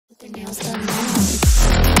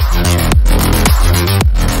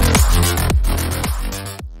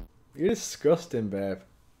You're disgusting, babe.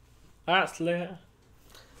 Actually,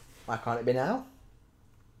 Why can't it be now?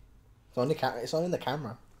 It's on the it's on in the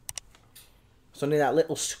camera. It's only that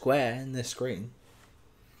little square in the screen.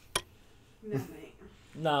 No, mate.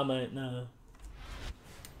 nah, mate, no.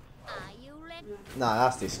 Are you ready? Nah,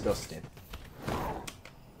 that's disgusting.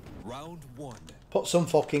 Round one. Put some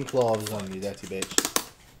fucking clothes on, you dirty bitch.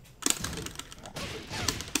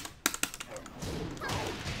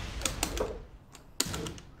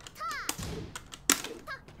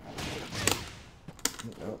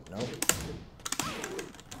 No, no.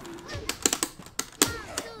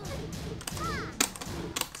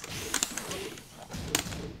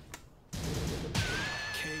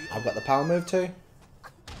 I've got the power move too.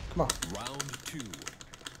 Come on. Round two.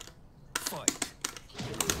 Fight.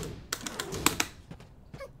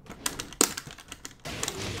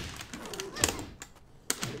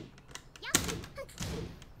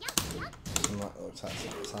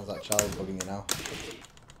 Sounds like Charlie's bugging you now.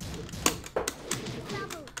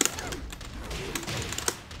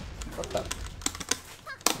 Fuck that.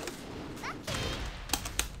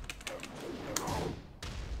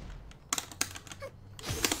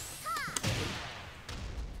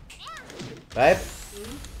 Babe?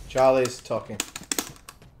 Charlie's talking.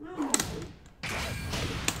 KO.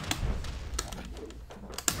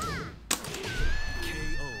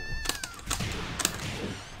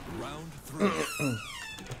 Round three.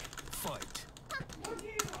 Fight.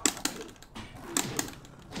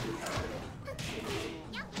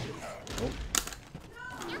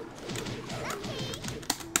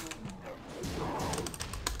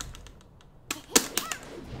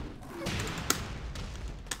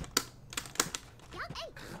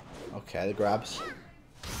 Okay, the grabs.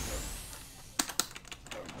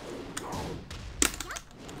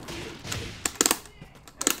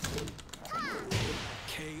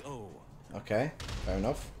 KO. Okay, fair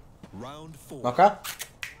enough. Round four. Okay.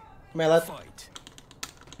 Come here, lad. Fight.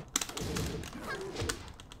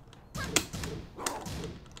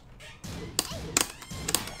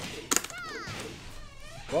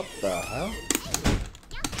 What the hell?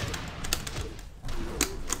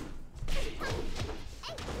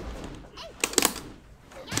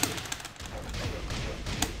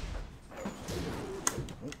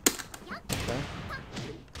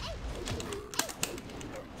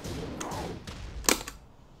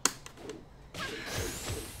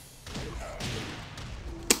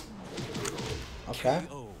 Okay.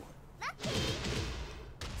 KO.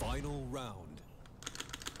 Final round.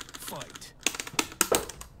 Fight.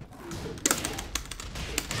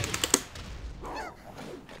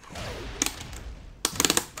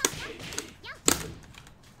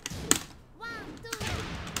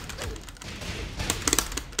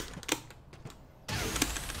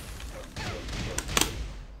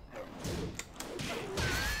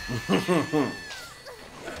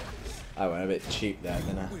 I went a bit cheap there,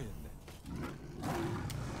 didn't I? Win.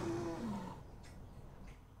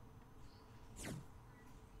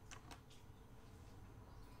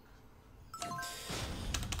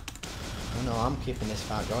 Oh no, I'm keeping this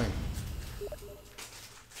fight going.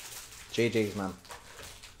 GG's, man.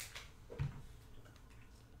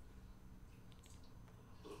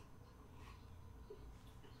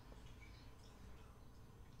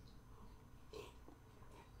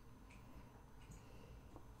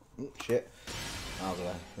 Shit. Out of the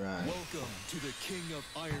way. Right. Welcome to the King of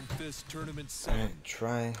Iron Fist Tournament 7.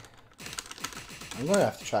 Try. I'm gonna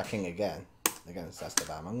have to try King again against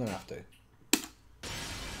Esteban. I'm gonna have to.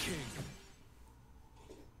 King.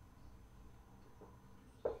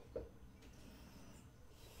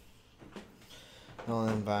 I'll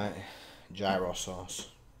invite Gyro Sauce.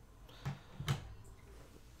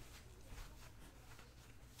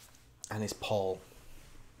 And it's Paul.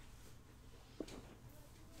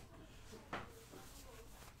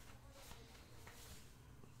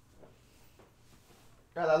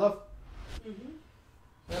 Yeah, that love.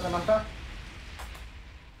 Yeah, the matter.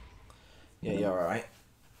 Yeah, you're alright.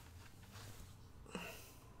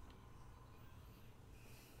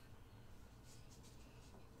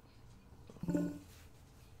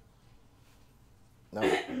 No.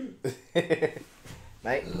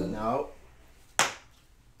 Mate, no.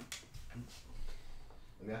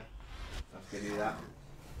 Yeah, have to do that.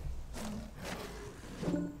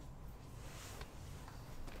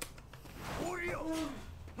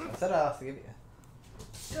 I said I have to give it you.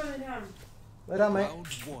 Go down. Lay down, mate. Round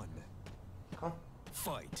one. Come on.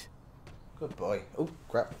 Fight. Good boy. Oh,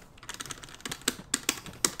 crap.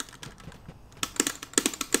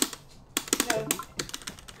 No.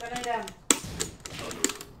 Go lay down.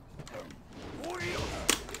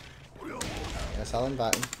 Yes, I'll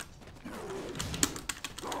invite him.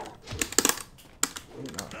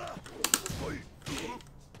 No.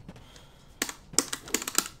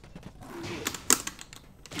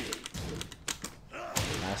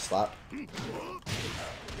 Nice slap.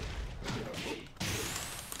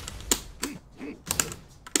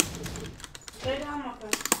 Stay down, my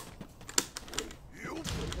friend.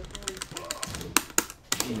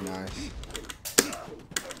 Nice.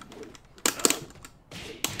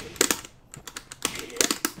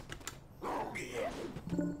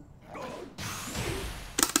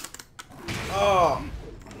 Oh,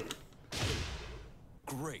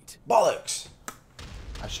 Great. bollocks!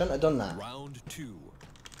 I shouldn't have done that. Round 2.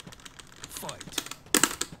 Fight.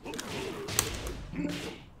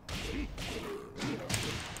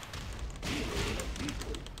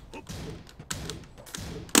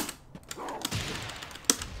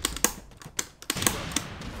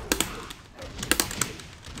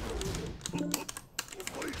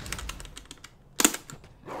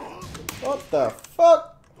 What the fuck?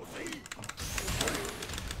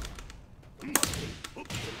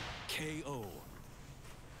 KO.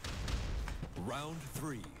 Round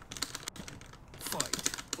 3. Fight.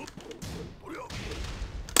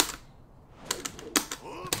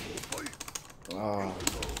 Oh.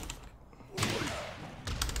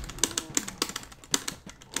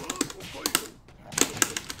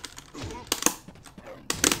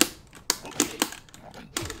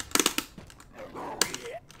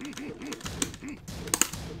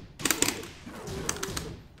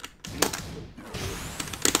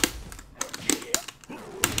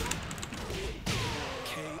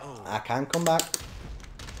 KO. I can come back.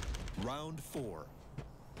 Round 4.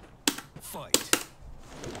 Fight.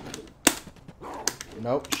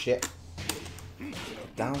 Nope, shit.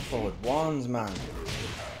 Down forward ones, man.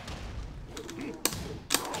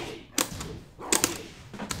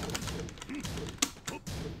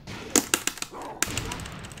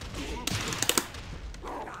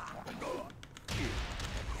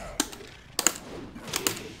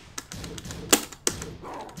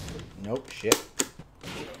 Nope, shit.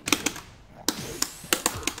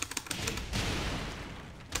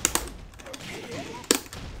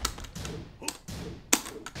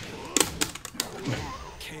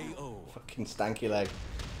 KO. Fucking stanky leg.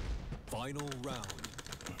 Final round.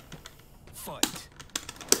 Fight.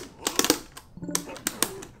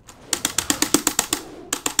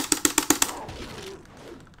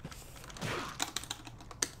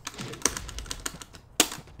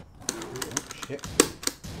 Oh, shit.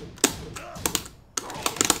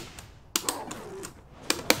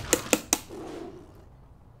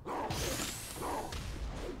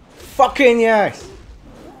 Fucking yes!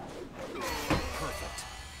 Perfect.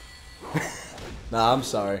 Nah, I'm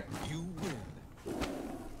sorry. You win.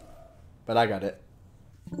 But I got it.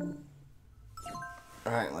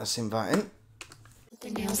 Alright, let's invite him. The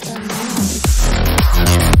nails done now.